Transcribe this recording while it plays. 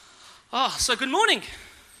So good morning.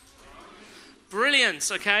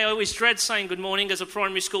 Brilliant. Okay, I always dread saying good morning as a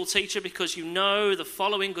primary school teacher because you know the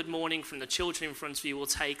following good morning from the children in front of you will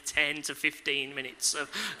take 10 to 15 minutes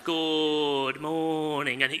of good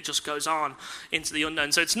morning, and it just goes on into the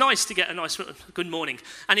unknown. So it's nice to get a nice good morning.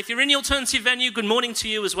 And if you're in the alternative venue, good morning to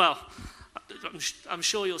you as well. I'm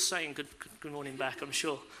sure you're saying good morning back, I'm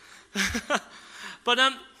sure. But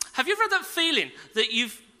have you ever had that feeling that you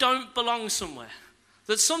don't belong somewhere?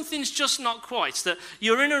 That something's just not quite, that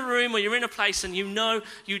you're in a room or you're in a place and you know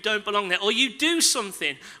you don't belong there, or you do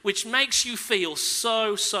something which makes you feel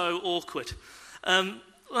so awkward.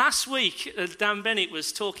 Last week, Dan Bennett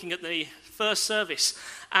was talking at the first service,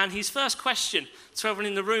 and his first question to everyone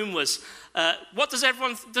in the room was, is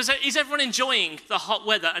everyone enjoying the hot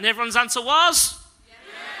weather? And everyone's answer was? Yes.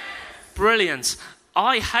 Brilliant.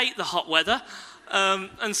 I hate the hot weather.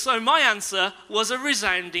 And so my answer was a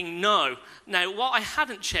resounding no. Now, what I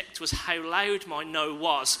hadn't checked was how loud my no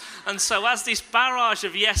was. And so as this barrage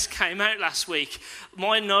of yes came out last week,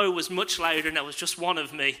 my no was much louder and there was just one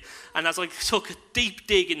of me. And as I took a deep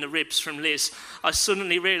dig in the ribs from Liz, I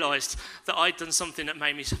suddenly realised that I'd done something that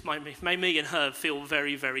made me and her feel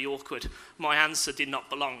very, very awkward. My answer did not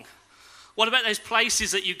belong. What about those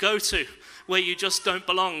places that you go to where you just don't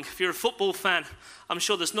belong? If you're a football fan, I'm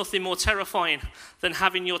sure there's nothing more terrifying than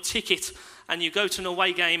having your ticket and you go to an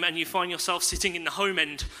away game and you find yourself sitting in the home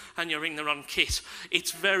end and you're in the wrong kit.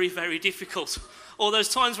 It's very, very difficult. Or those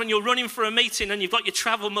times when you're running for a meeting and you've got your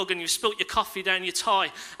travel mug and you've spilt your coffee down your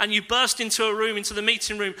tie and you burst into the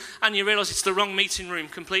meeting room and you realise it's the wrong meeting room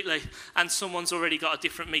completely and someone's already got a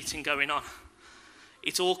different meeting going on.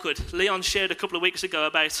 It's awkward. Leon shared a couple of weeks ago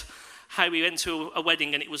about how he went to a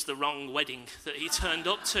wedding and it was the wrong wedding that he turned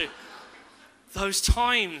up to. Those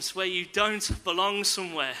times where you don't belong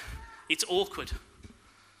somewhere, it's awkward.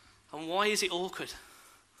 And why is it awkward?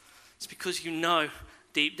 It's because you know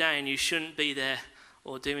deep down you shouldn't be there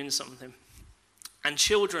or doing something. And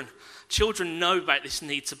children know about this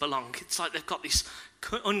need to belong. It's like they've got this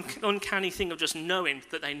uncanny thing of just knowing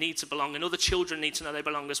that they need to belong, and other children need to know they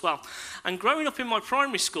belong as well. And growing up in my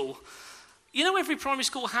primary school, you know, every primary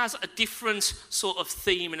school has a different sort of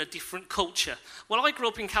theme and a different culture. Well, I grew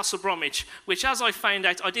up in Castle Bromwich, which, as I found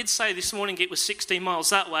out, I did say this morning it was 16 miles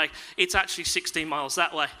that way. It's actually 16 miles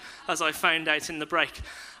that way, as I found out in the break.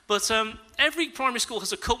 But every primary school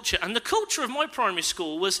has a culture, and the culture of my primary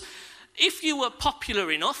school was if you were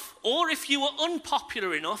popular enough, or if you were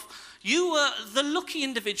unpopular enough, you were the lucky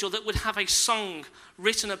individual that would have a song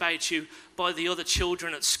written about you by the other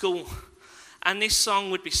children at school. And this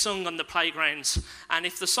song would be sung on the playgrounds. And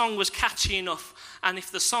if the song was catchy enough, and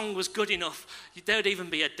if the song was good enough, there would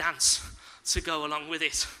even be a dance to go along with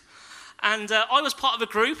it. And I was part of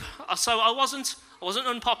a group, so I wasn't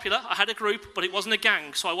unpopular. I had a group, but it wasn't a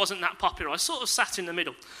gang, so I wasn't that popular. I sort of sat in the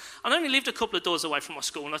middle. I only lived a couple of doors away from my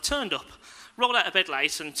school, and I turned up, rolled out of bed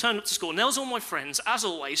late, and turned up to school. And there was all my friends, as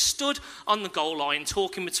always, stood on the goal line,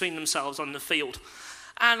 talking between themselves on the field.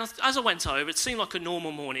 And as I went over, it seemed like a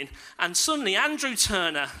normal morning, and suddenly Andrew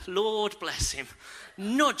Turner, Lord bless him,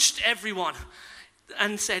 nudged everyone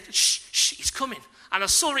and said, shh, he's coming. And I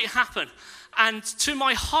saw it happen. And to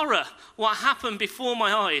my horror, what happened before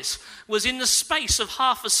my eyes was in the space of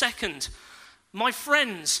half a second, my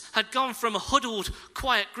friends had gone from a huddled,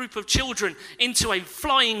 quiet group of children into a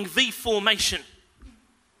flying V formation.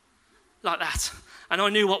 Like that. And I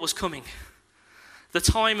knew what was coming. The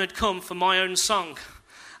time had come for my own song.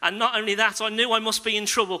 And not only that, I knew I must be in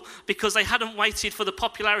trouble because they hadn't waited for the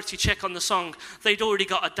popularity check on the song. They'd already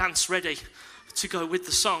got a dance ready to go with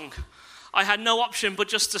the song. I had no option but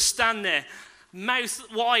just to stand there, mouth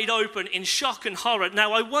wide open in shock and horror.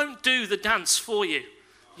 Now, I won't do the dance for you.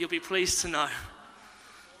 You'll be pleased to know.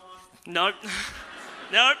 No.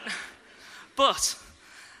 But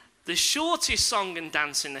the shortest song and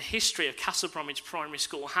dance in the history of Castle Bromwich Primary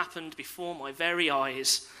School happened before my very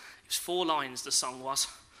eyes. It was 4 lines, the song was.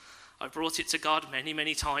 I brought it to God many,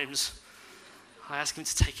 many times. I asked him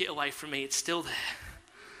to take it away from me. It's still there.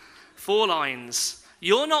 4 lines.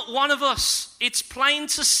 You're not one of us. It's plain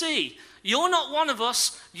to see. You're not one of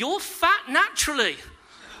us. You're fat naturally.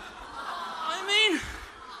 I mean,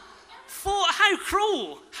 how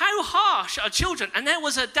cruel, how harsh are children? And there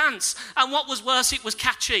was a dance. And what was worse, it was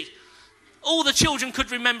catchy. All the children could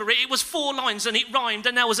remember it. It was 4 lines and it rhymed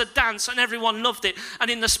and there was a dance and everyone loved it. And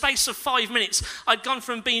in the space of 5 minutes, I'd gone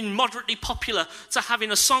from being moderately popular to having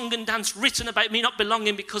a song and dance written about me not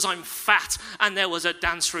belonging because I'm fat, and there was a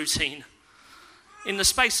dance routine. In the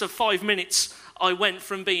space of 5 minutes, I went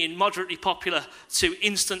from being moderately popular to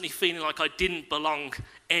instantly feeling like I didn't belong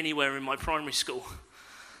anywhere in my primary school.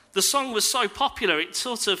 The song was so popular, it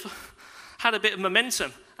sort of had a bit of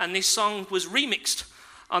momentum, and this song was remixed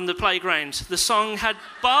on the playground. The song had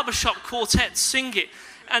barbershop quartets sing it,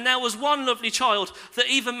 and there was one lovely child that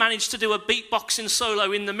even managed to do a beatboxing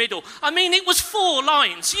solo in the middle. I mean, it was 4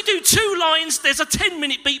 lines. You do 2 lines, there's a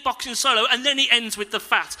 10-minute beatboxing solo, and then it ends with the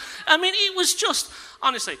fat. I mean, it was just,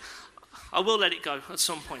 honestly, I will let it go at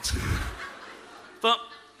some point. But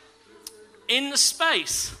in the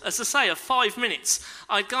space, as I say, of 5 minutes,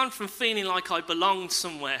 I'd gone from feeling like I belonged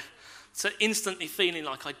somewhere to instantly feeling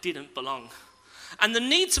like I didn't belong. And the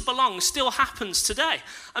need to belong still happens today.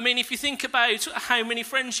 I mean, if you think about how many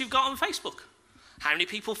friends you've got on Facebook, how many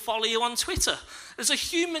people follow you on Twitter, there's a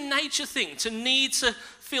human nature thing to need to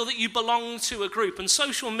feel that you belong to a group. And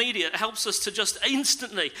social media helps us to just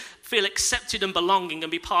instantly feel accepted and belonging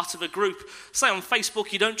and be part of a group. Say on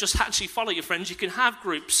Facebook, you don't just actually follow your friends, you can have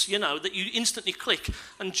groups, that you instantly click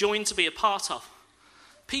and join to be a part of.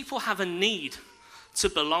 People have a need to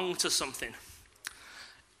belong to something.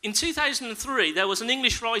 In 2003, there was an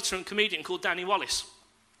English writer and comedian called Danny Wallace.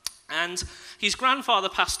 And his grandfather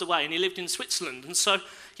passed away and he lived in Switzerland. And so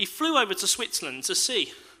he flew over to Switzerland to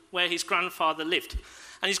see where his grandfather lived.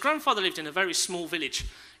 And his grandfather lived in a very small village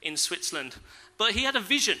in Switzerland. But he had a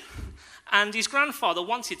vision. And his grandfather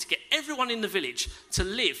wanted to get everyone in the village to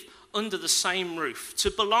live under the same roof, to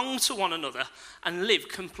belong to one another and live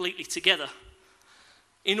completely together.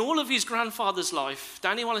 In all of his grandfather's life,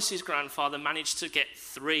 Danny Wallace's grandfather managed to get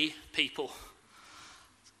 3 people.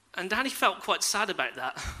 And Danny felt quite sad about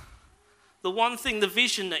that. The one thing, the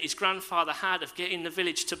vision that his grandfather had of getting the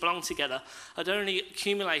village to belong together had only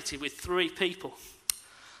accumulated with 3 people.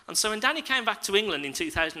 And so when Danny came back to England in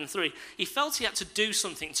 2003, he felt he had to do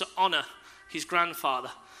something to honour his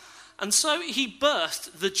grandfather. And so he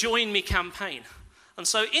birthed the Join Me campaign. And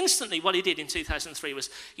so instantly what he did in 2003 was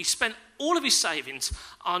he spent all of his savings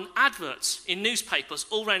on adverts in newspapers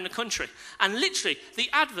all around the country. And literally, the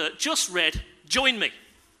advert just read, "Join me.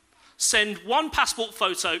 Send 1 passport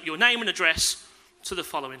photo, your name and address, to the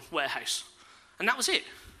following warehouse." And that was it.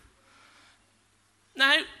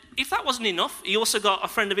 Now, if that wasn't enough, he also got a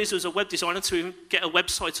friend of his who was a web designer to get a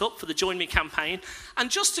website up for the Join Me campaign. And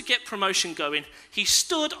just to get promotion going, he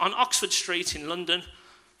stood on Oxford Street in London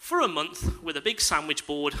for a month with a big sandwich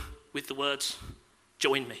board with the words,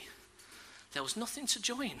 "Join me." There was nothing to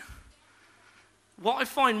join. What I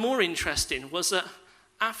find more interesting was that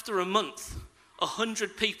after a month,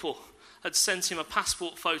 100 people had sent him a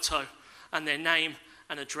passport photo and their name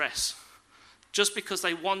and address, just because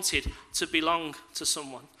they wanted to belong to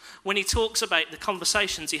someone. When he talks about the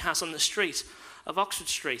conversations he has on the street of Oxford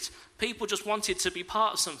Street, people just wanted to be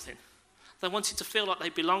part of something. They wanted to feel like they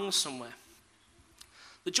belonged somewhere.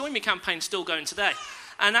 The Join Me campaign's still going today.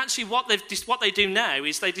 And actually what they do now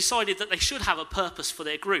is they decided that they should have a purpose for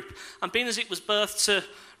their group. And being as it was birthed to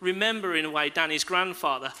remember, in a way, Danny's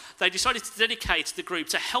grandfather, they decided to dedicate the group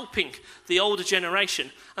to helping the older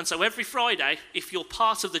generation. And so every Friday, if you're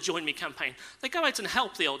part of the Join Me campaign, they go out and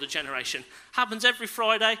help the older generation. Happens every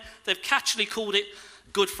Friday. They've catchily called it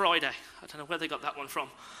Good Friday. I don't know where they got that one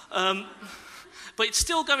from. But it's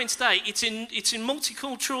still going today. It's in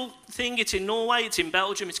multicultural thing. It's in Norway. It's in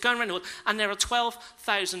Belgium. It's going around the world. And there are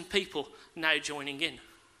 12,000 people now joining in.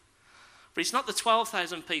 But it's not the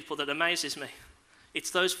 12,000 people that amazes me.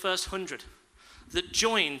 It's those first 100 that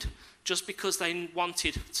joined just because they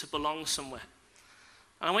wanted to belong somewhere.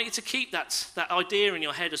 And I want you to keep that idea in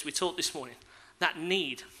your head as we talk this morning. That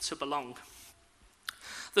need to belong.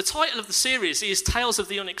 The title of the series is Tales of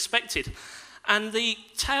the Unexpected. And the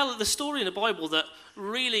story in the Bible that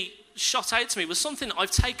really shot out to me was something that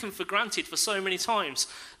I've taken for granted for so many times.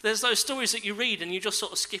 There's those stories that you read and you just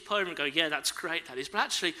sort of skip over and go, yeah, that's great, that is. But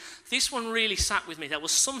actually, this one really sat with me. There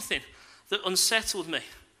was something that unsettled me.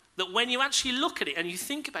 That when you actually look at it and you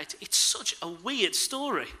think about it, it's such a weird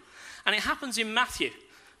story. And it happens in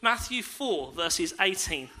Matthew 4, verses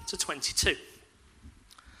 18 to 22.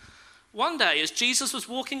 One day, as Jesus was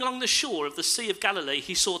walking along the shore of the Sea of Galilee,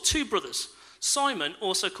 he saw 2 brothers, Simon,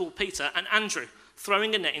 also called Peter, and Andrew,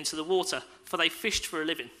 throwing a net into the water, for they fished for a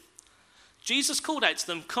living. Jesus called out to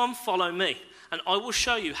them, "Come, follow me, and I will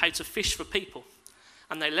show you how to fish for people."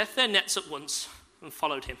 And they left their nets at once and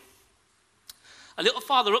followed him. A little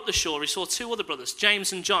farther up the shore, he saw 2 other brothers,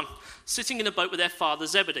 James and John, sitting in a boat with their father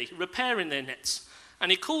Zebedee, repairing their nets.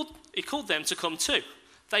 And he called them to come too.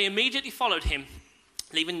 They immediately followed him,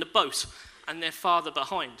 leaving the boat and their father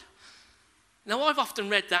behind. Now, I've often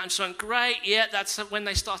read that and gone, great, yeah, that's when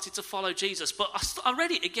they started to follow Jesus. But I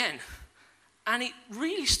read it again, and it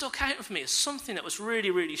really stuck out of me as something that was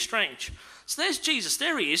really, really strange. So there's Jesus,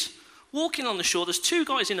 there he is, walking on the shore. There's two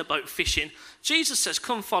guys in a boat fishing. Jesus says,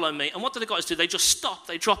 come follow me. And what do the guys do? They just stop,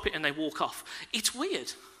 they drop it, and they walk off. It's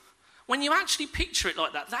weird. When you actually picture it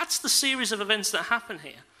like that, that's the series of events that happen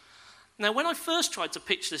here. Now, when I first tried to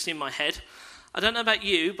picture this in my head, I don't know about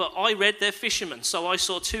you, but I read they're fishermen. So I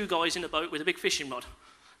saw two guys in a boat with a big fishing rod,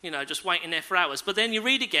 just waiting there for hours. But then you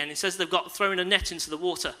read again, it says they've got thrown a net into the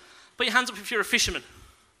water. Put your hands up if you're a fisherman.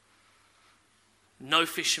 No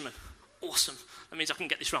fisherman. Awesome. That means I can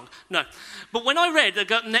get this wrong. No. But when I read they've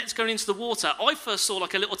got nets going into the water, I first saw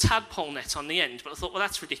like a little tadpole net on the end. But I thought, well,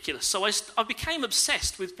 that's ridiculous. So I became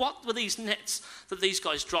obsessed with what were these nets that these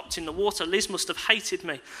guys dropped in the water. Liz must have hated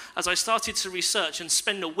me as I started to research and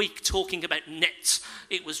spend a week talking about nets.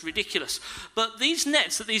 It was ridiculous. But these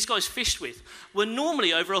nets that these guys fished with were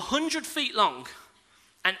normally over 100 feet long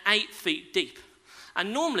and 8 feet deep.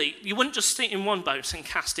 And normally, you wouldn't just sit in one boat and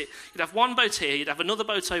cast it. You'd have one boat here, you'd have another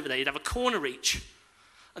boat over there, you'd have a corner each,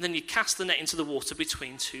 and then you'd cast the net into the water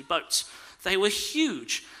between two boats. They were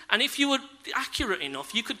huge. And if you were accurate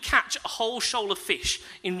enough, you could catch a whole shoal of fish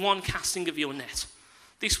in one casting of your net.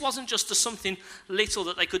 This wasn't just something little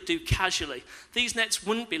that they could do casually. These nets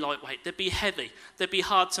wouldn't be lightweight, they'd be heavy, they'd be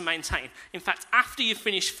hard to maintain. In fact, after you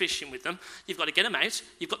finish fishing with them, you've got to get them out,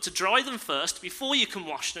 you've got to dry them first. Before you can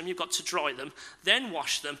wash them, you've got to dry them, then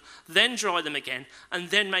wash them, then dry them again, and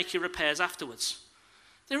then make your repairs afterwards.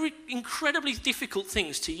 They're incredibly difficult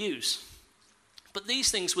things to use. But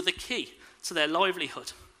these things were the key to their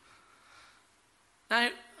livelihood. Now,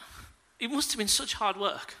 it must have been such hard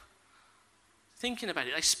work. Thinking about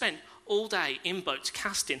it, they spent all day in boats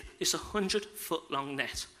casting this 100-foot-long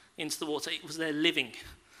net into the water. It was their living.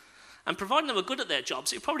 And providing they were good at their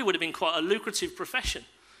jobs, it probably would have been quite a lucrative profession.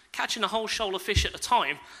 Catching a whole shoal of fish at a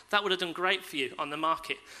time, that would have done great for you on the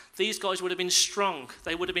market. These guys would have been strong,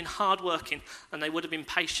 they would have been hardworking, and they would have been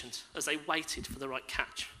patient as they waited for the right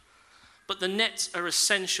catch. But the nets are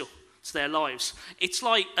essential to their lives. It's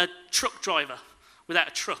like a truck driver without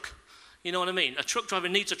a truck. You know what I mean? A truck driver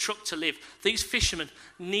needs a truck to live. These fishermen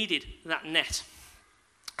needed that net.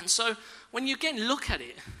 And so when you again look at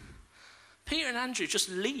it, Peter and Andrew just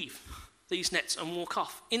leave these nets and walk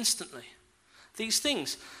off instantly. These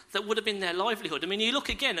things that would have been their livelihood. I mean, you look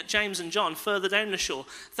again at James and John further down the shore.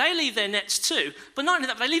 They leave their nets too, but not only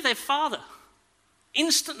that, they leave their father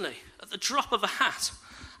instantly at the drop of a hat.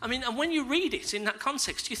 I mean, and when you read it in that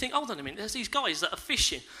context, you think, hold on a minute, there's these guys that are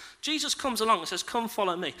fishing. Jesus comes along and says, come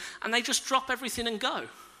follow me. And they just drop everything and go.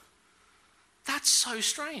 That's so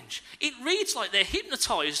strange. It reads like they're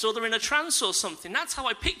hypnotized or they're in a trance or something. That's how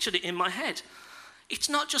I pictured it in my head. It's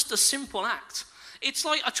not just a simple act. It's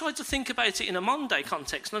like, I tried to think about it in a modern day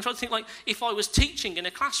context. And I tried to think like, if I was teaching in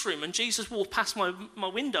a classroom and Jesus walked past my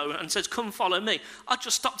window and says, come follow me, I'd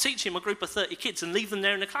just stop teaching my group of 30 kids and leave them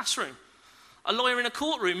there in the classroom. A lawyer in a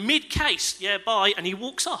courtroom, mid-case, yeah, bye, and he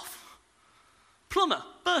walks off. Plumber,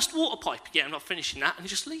 burst water pipe, yeah, I'm not finishing that, and he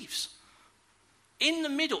just leaves. In the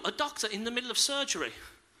middle, a doctor in the middle of surgery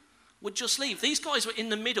would just leave. These guys were in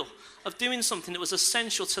the middle of doing something that was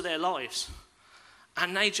essential to their lives.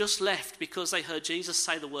 And they just left because they heard Jesus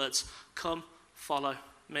say the words, come, follow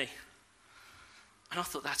me. And I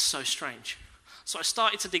thought, that's so strange. So I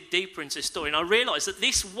started to dig deeper into this story, and I realised that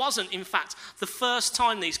this wasn't, in fact, the first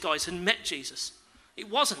time these guys had met Jesus. It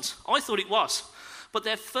wasn't. I thought it was. But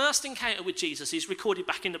their first encounter with Jesus is recorded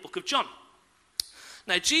back in the book of John.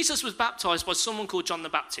 Now, Jesus was baptised by someone called John the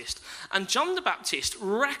Baptist, and John the Baptist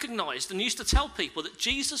recognised and used to tell people that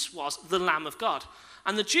Jesus was the Lamb of God.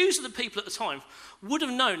 And the Jews and the people at the time would have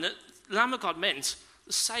known that Lamb of God meant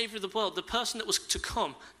the Saviour of the world, the person that was to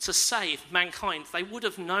come to save mankind. They would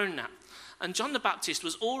have known that. And John the Baptist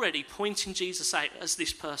was already pointing Jesus out as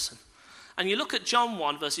this person. And you look at John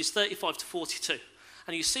 1, verses 35 to 42,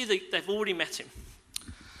 and you see that they've already met him.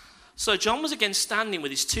 So John was again standing with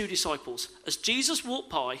his two disciples. As Jesus walked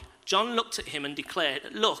by, John looked at him and declared,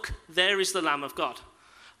 look, there is the Lamb of God.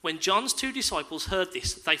 When John's two disciples heard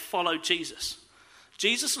this, they followed Jesus.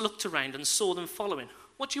 Jesus looked around and saw them following.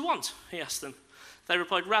 What do you want? He asked them. They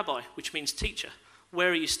replied, Rabbi, which means teacher, where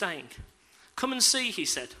are you staying? Come and see, he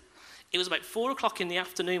said. It was about 4:00 in the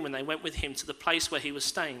afternoon when they went with him to the place where he was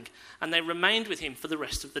staying, and they remained with him for the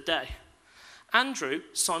rest of the day. Andrew,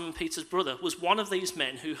 Simon Peter's brother, was one of these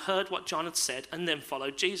men who heard what John had said and then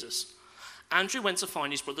followed Jesus. Andrew went to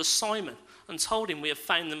find his brother Simon and told him, we have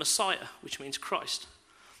found the Messiah, which means Christ.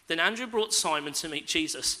 Then Andrew brought Simon to meet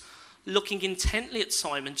Jesus. Looking intently at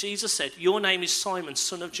Simon, Jesus said, your name is Simon,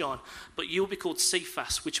 son of John, but you will be called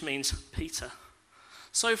Cephas, which means Peter.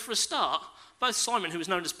 So for a start, both Simon, who was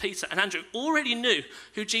known as Peter, and Andrew already knew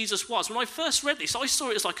who Jesus was. When I first read this, I saw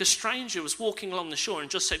it as like a stranger was walking along the shore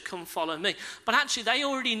and just said, come follow me. But actually, they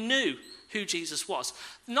already knew who Jesus was.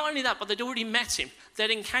 Not only that, but they'd already met him,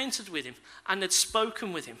 they'd encountered with him, and they'd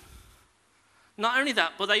spoken with him. Not only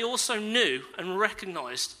that, but they also knew and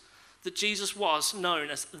recognized that Jesus was known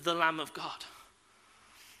as the Lamb of God.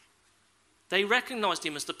 They recognized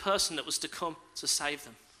him as the person that was to come to save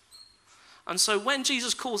them. And so when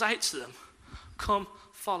Jesus calls out to them, come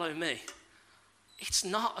follow me, it's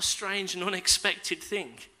not a strange and unexpected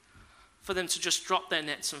thing for them to just drop their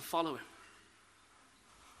nets and follow him.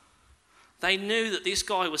 They knew that this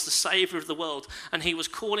guy was the Savior of the world, and he was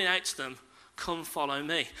calling out to them, come follow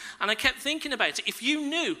me. And I kept thinking about it. If you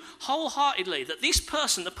knew wholeheartedly that this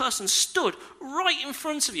person, the person stood right in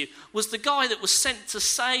front of you, was the guy that was sent to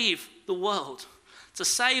save the world, to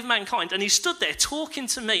save mankind, and he stood there talking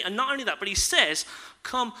to me, and not only that, but he says,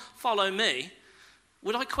 come follow me,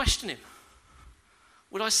 would I question him?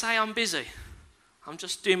 Would I say, I'm busy? I'm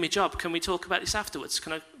just doing my job. Can we talk about this afterwards?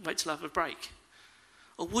 Can I wait till I have a break?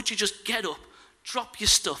 Or would you just get up, drop your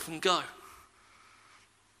stuff and go?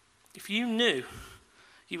 If you knew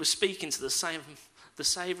you were speaking to the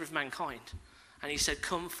Saviour of mankind, and he said,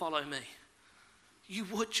 come follow me, you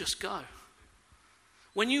would just go.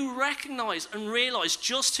 When you recognize and realize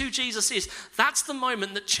just who Jesus is, that's the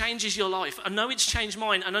moment that changes your life. I know it's changed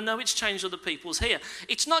mine, and I know it's changed other people's here.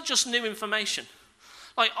 It's not just new information.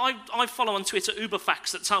 Like I follow on Twitter Uber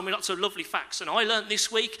facts that tell me lots of lovely facts, and I learned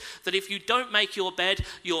this week that if you don't make your bed,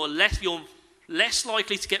 you're less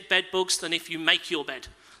likely to get bed bugs than if you make your bed.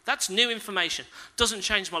 That's new information. Doesn't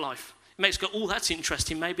change my life. It makes me go, oh, that's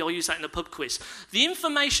interesting. Maybe I'll use that in the pub quiz. The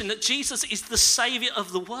information that Jesus is the Saviour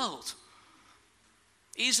of the world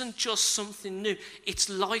isn't just something new. It's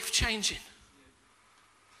life-changing.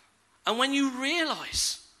 And when you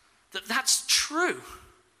realise that that's true,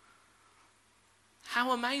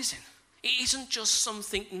 how amazing. It isn't just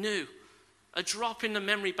something new, a drop in the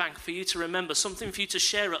memory bank for you to remember, something for you to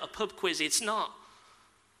share at a pub quiz. It's not.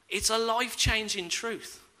 It's a life-changing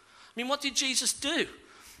truth. I mean, what did Jesus do?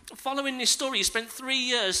 Following this story, he spent 3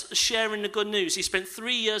 years sharing the good news. He spent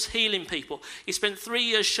 3 years healing people. He spent 3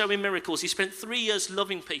 years showing miracles. He spent 3 years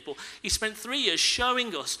loving people. He spent 3 years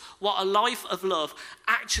showing us what a life of love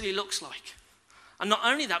actually looks like. And not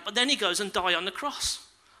only that, but then he goes and dies on the cross.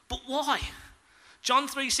 But why? John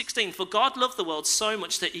 3:16, for God loved the world so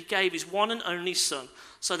much that he gave his one and only Son,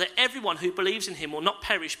 so that everyone who believes in him will not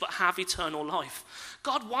perish but have eternal life.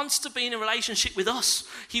 God wants to be in a relationship with us.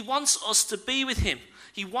 He wants us to be with him.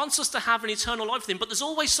 He wants us to have an eternal life with him, but there's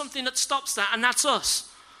always something that stops that, and that's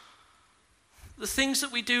us. The things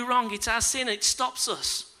that we do wrong, it's our sin, it stops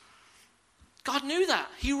us. God knew that.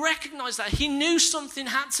 He recognized that. He knew something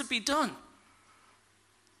had to be done.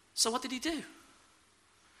 So what did he do?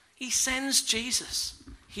 He sends Jesus,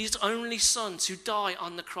 his only Son, to die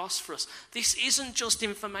on the cross for us. This isn't just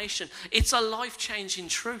information. It's a life-changing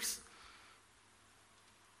truth.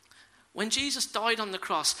 When Jesus died on the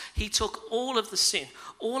cross, he took all of the sin,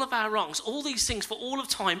 all of our wrongs, all these things for all of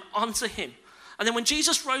time onto him. And then when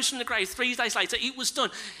Jesus rose from the grave 3 days later, it was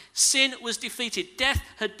done. Sin was defeated. Death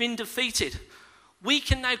had been defeated. We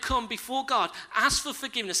can now come before God, ask for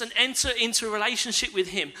forgiveness, and enter into a relationship with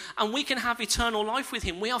him. And we can have eternal life with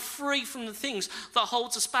him. We are free from the things that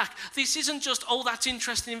hold us back. This isn't just, oh, that's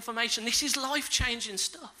interesting information. This is life-changing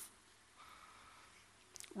stuff.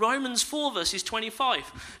 Romans 4 verses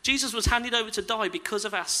 25. Jesus was handed over to die because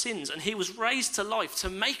of our sins, and he was raised to life to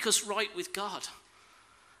make us right with God.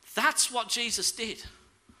 That's what Jesus did.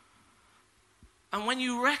 And when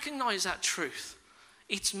you recognize that truth,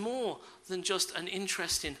 it's more than just an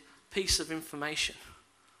interesting piece of information.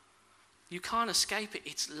 You can't escape it.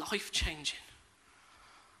 It's life-changing.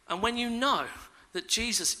 And when you know that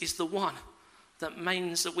Jesus is the one that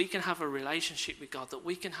means that we can have a relationship with God, that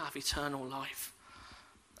we can have eternal life,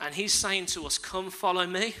 and he's saying to us, come follow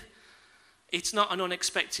me, it's not an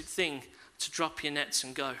unexpected thing to drop your nets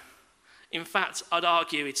and go. In fact, I'd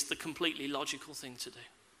argue it's the completely logical thing to do.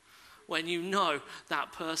 When you know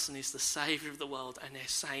that person is the Saviour of the world and they're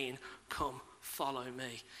saying, come follow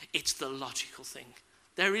me, it's the logical thing.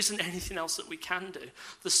 There isn't anything else that we can do.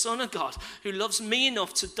 The Son of God, who loves me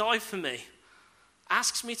enough to die for me,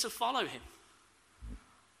 asks me to follow him.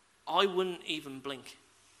 I wouldn't even blink.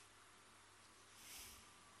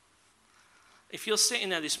 If you're sitting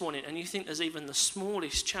there this morning and you think there's even the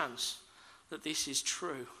smallest chance that this is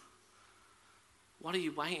true, what are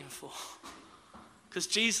you waiting for? Because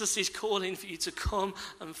Jesus is calling for you to come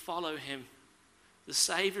and follow him, the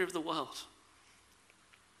Saviour of the world.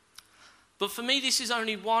 But for me, this is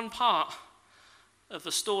only one part of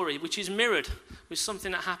a story which is mirrored with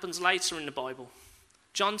something that happens later in the Bible.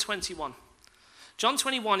 John 21. John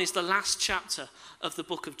 21 is the last chapter of the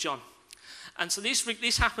book of John. And so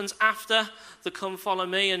this happens after the come follow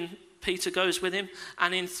me, and Peter goes with him.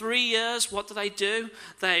 And in 3 years, what do?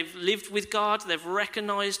 They've lived with God. They've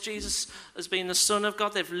recognized Jesus as being the Son of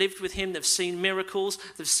God. They've lived with him. They've seen miracles.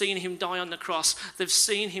 They've seen him die on the cross. They've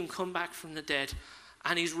seen him come back from the dead.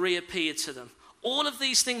 And he's reappeared to them. All of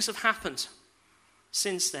these things have happened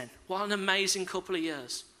since then. What an amazing couple of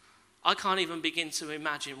years. I can't even begin to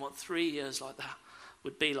imagine what 3 years like that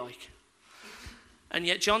would be like. And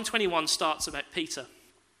yet John 21 starts about Peter.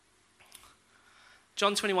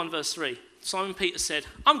 John 21 verse 3. Simon Peter said,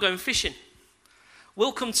 "I'm going fishing."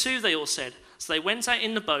 "We'll come too," they all said. So they went out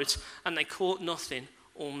in the boat and they caught nothing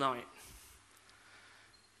all night.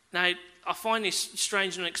 Now, I find this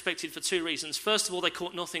strange and unexpected for two reasons. First of all, they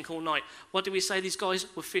caught nothing all night. What do we say? These guys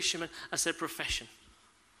were fishermen as their profession.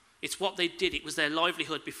 It's what they did. It was their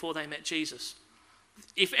livelihood before they met Jesus.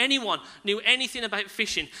 If anyone knew anything about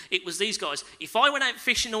fishing, it was these guys. If I went out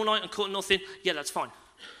fishing all night and caught nothing, yeah, that's fine.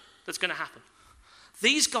 That's going to happen.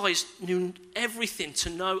 These guys knew everything to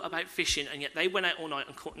know about fishing, and yet they went out all night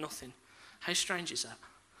and caught nothing. How strange is that?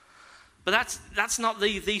 But that's not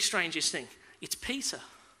the strangest thing. It's Peter.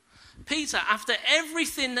 Peter, after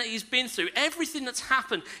everything that he's been through, everything that's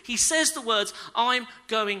happened, he says the words, "I'm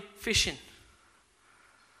going fishing."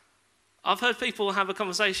 I've heard people have a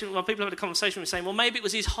conversation, people have had a conversation with me saying, well, maybe it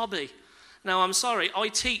was his hobby. No, I'm sorry, I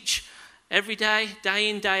teach every day, day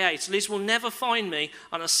in, day out. Liz will never find me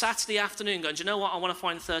on a Saturday afternoon going, "Do you know what, I want to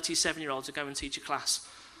find 37-year-olds to go and teach a class."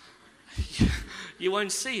 You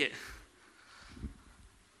won't see it.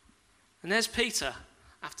 And there's Peter,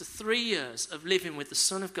 after 3 years of living with the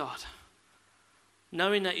Son of God,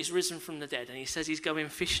 knowing that he's risen from the dead, and he says he's going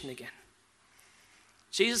fishing again.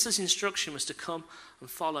 Jesus' instruction was to come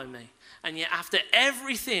and follow me. And yet after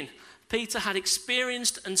everything Peter had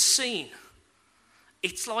experienced and seen,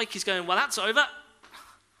 it's like he's going, well, that's over.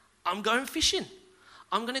 I'm going fishing.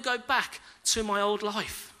 I'm going to go back to my old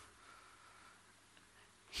life.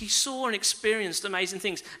 He saw and experienced amazing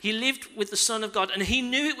things. He lived with the Son of God, and he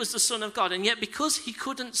knew it was the Son of God. And yet because he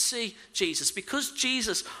couldn't see Jesus, because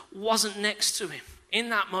Jesus wasn't next to him in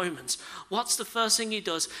that moment, what's the first thing he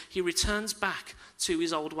does? He returns back to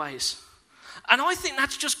his old ways. And I think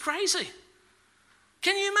that's just crazy.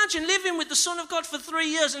 Can you imagine living with the Son of God for 3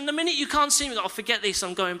 years, and the minute you can't see him, you go, "Oh, forget this,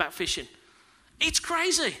 I'm going back fishing." It's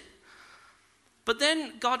crazy. But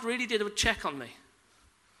then God really did a check on me.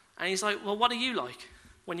 And he's like, well, what are you like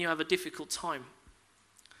when you have a difficult time?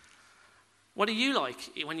 What are you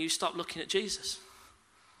like when you stop looking at Jesus?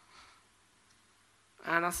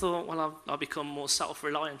 And I thought, well, I'll become more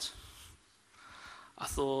self-reliant. I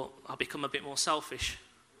thought, I'll become a bit more selfish.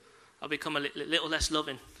 I'll become a little less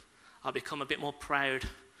loving. I'll become a bit more proud.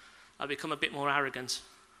 I'll become a bit more arrogant.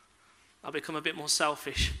 I'll become a bit more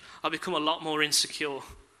selfish. I'll become a lot more insecure.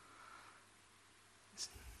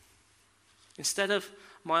 Instead of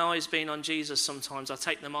my eyes being on Jesus sometimes, I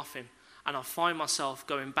take them off him, and I find myself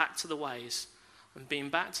going back to the ways and being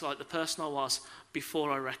back to like the person I was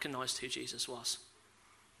before I recognized who Jesus was.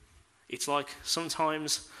 It's like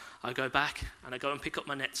sometimes I go back and I go and pick up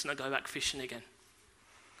my nets and I go back fishing again.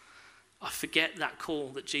 I forget that call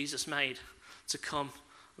that Jesus made to come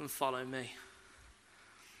and follow me.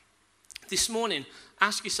 This morning,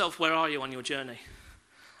 ask yourself, where are you on your journey?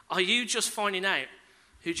 Are you just finding out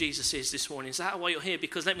who Jesus is this morning? Is that why you're here?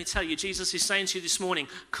 Because let me tell you, Jesus is saying to you this morning,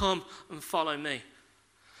 come and follow me.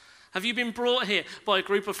 Have you been brought here by a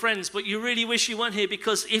group of friends, but you really wish you weren't here?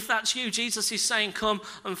 Because if that's you, Jesus is saying, come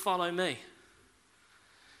and follow me.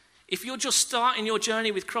 If you're just starting your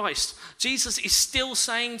journey with Christ, Jesus is still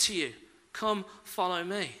saying to you, come follow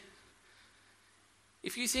me.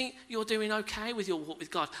 If you think you're doing okay with your walk with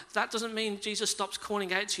God, that doesn't mean Jesus stops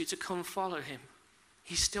calling out to you to come follow him.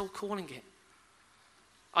 He's still calling it.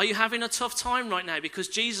 Are you having a tough time right now? Because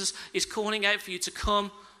Jesus is calling out for you to come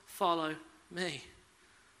follow me.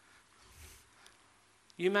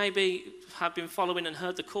 You maybe have been following and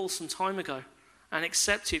heard the call some time ago and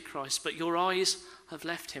accepted Christ, but your eyes have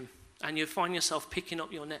left him and you find yourself picking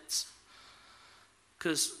up your nets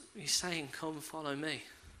because he's saying, come follow me.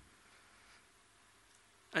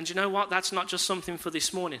 And you know what? That's not just something for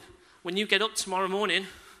this morning. When you get up tomorrow morning,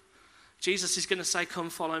 Jesus is going to say, come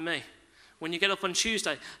follow me. When you get up on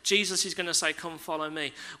Tuesday, Jesus is going to say, come follow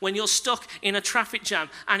me. When you're stuck in a traffic jam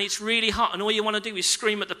and it's really hot and all you want to do is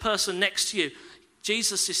scream at the person next to you,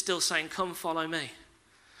 Jesus is still saying, come follow me.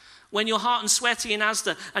 When you're hot and sweaty in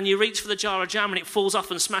Asda and you reach for the jar of jam and it falls off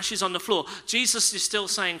and smashes on the floor, Jesus is still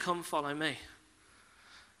saying, come follow me.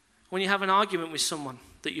 When you have an argument with someone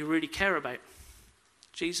that you really care about,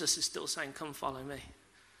 Jesus is still saying, come follow me.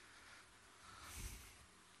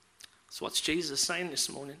 So what's Jesus saying this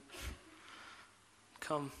morning?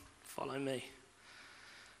 Come follow me.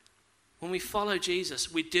 When we follow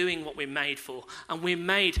Jesus, we're doing what we're made for, and we're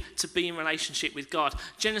made to be in relationship with God.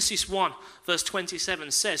 Genesis 1, verse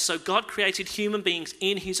 27 says, so God created human beings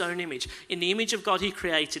in his own image. In the image of God, he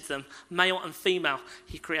created them. Male and female,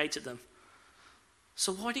 he created them.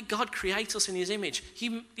 So why did God create us in his image?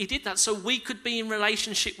 He did that so we could be in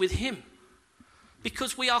relationship with him.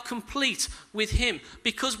 Because we are complete with him.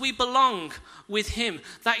 Because we belong with him.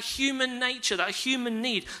 That human nature, that human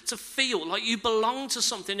need to feel like you belong to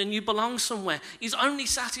something and you belong somewhere is only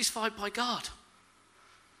satisfied by God.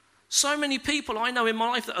 So many people I know in my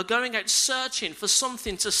life that are going out searching for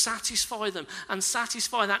something to satisfy them and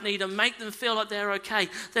satisfy that need and make them feel like they're okay.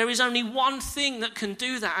 There is only one thing that can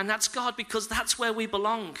do that, and that's God, because that's where we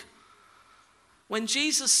belong. When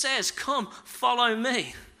Jesus says, come, follow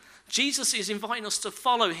me, Jesus is inviting us to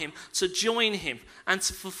follow him, to join him, and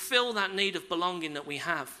to fulfill that need of belonging that we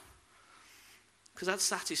have. Because that's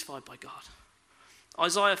satisfied by God.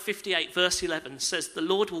 Isaiah 58 verse 11 says, the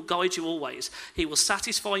Lord will guide you always. He will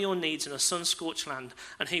satisfy your needs in a sun-scorched land,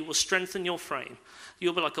 and he will strengthen your frame.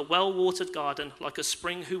 You'll be like a well-watered garden, like a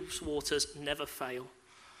spring whose waters never fail.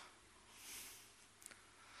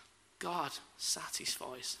 God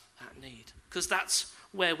satisfies that need, because that's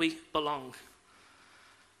where we belong.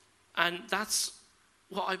 And that's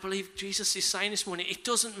what I believe Jesus is saying this morning. It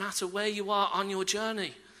doesn't matter where you are on your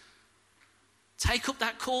journey. Take up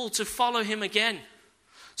that call to follow him again,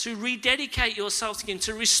 to rededicate yourself to him,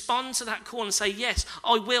 to respond to that call and say, yes,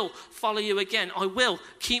 I will follow you again. I will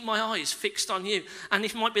keep my eyes fixed on you. And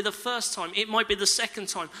it might be the first time, it might be the second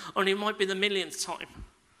time, or it might be the millionth time.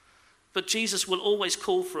 But Jesus will always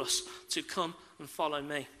call for us to come and follow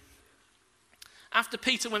me. After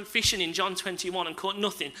Peter went fishing in John 21 and caught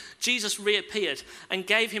nothing, Jesus reappeared and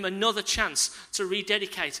gave him another chance to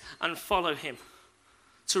rededicate and follow him,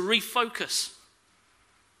 to refocus.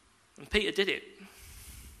 And Peter did it.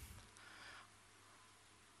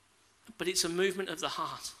 But it's a movement of the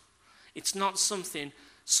heart. It's not something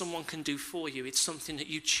someone can do for you. It's something that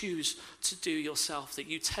you choose to do yourself, that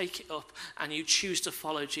you take it up and you choose to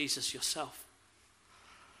follow Jesus yourself.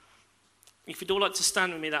 If you'd all like to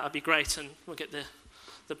stand with me, that would be great, and we'll get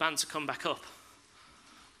the band to come back up.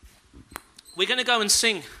 We're going to go and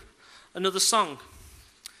sing another song.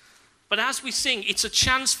 But as we sing, it's a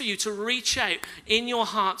chance for you to reach out in your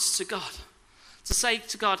hearts to God. To say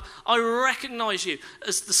to God, I recognize you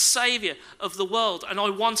as the Saviour of the world, and I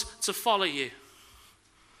want to follow you.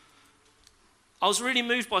 I was really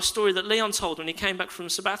moved by a story that Leon told when he came back from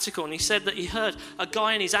sabbatical, and he said that he heard a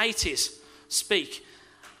guy in his 80s speak.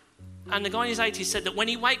 And the guy in his 80s said that when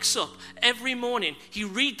he wakes up every morning, he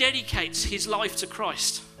rededicates his life to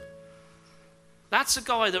Christ. That's a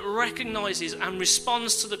guy that recognizes and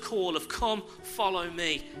responds to the call of come, follow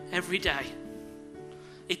me every day.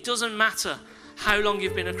 It doesn't matter how long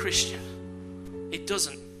you've been a Christian. It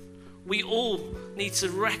doesn't. We all need to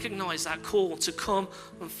recognize that call to come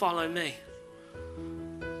and follow me.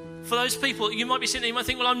 For those people, you might be sitting there, you might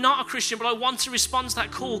think, well, I'm not a Christian, but I want to respond to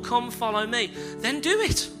that call, come follow me. Then do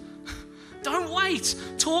it. Don't wait.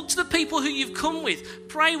 Talk to the people who you've come with.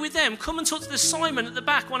 Pray with them. Come and talk to this Simon at the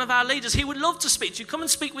back, one of our leaders. He would love to speak to you. Come and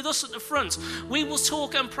speak with us at the front. We will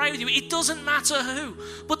talk and pray with you. It doesn't matter who,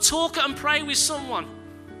 but talk and pray with someone.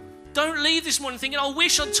 Don't leave this morning thinking, I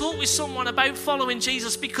wish I'd talk with someone about following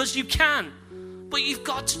Jesus, because you can, but you've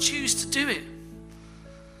got to choose to do it.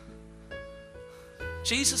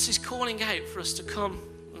 Jesus is calling out for us to come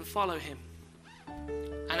and follow him.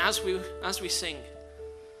 And as we sing,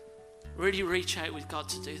 really reach out with God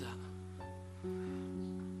to do that.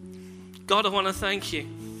 God, I want to thank you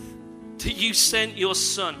that you sent your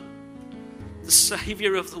Son, the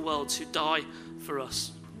Saviour of the world, to die for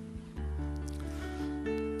us,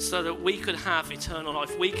 so that we could have eternal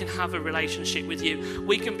life. We can have a relationship with you.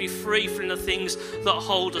 We can be free from the things that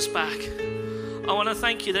hold us back. I want to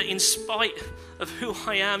thank you that in spite of who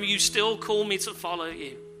I am, you still call me to follow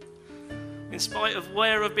you. In spite of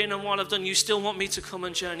where I've been and what I've done, you still want me to come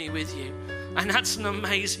and journey with you. And that's an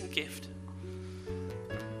amazing gift.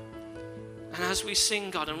 And as we sing,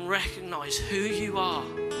 God, and recognize who you are,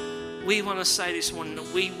 we want to say this morning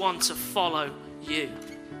that we want to follow you.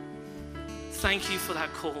 Thank you for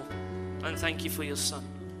that call, and thank you for your Son.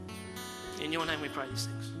 In your name we pray these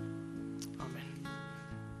things.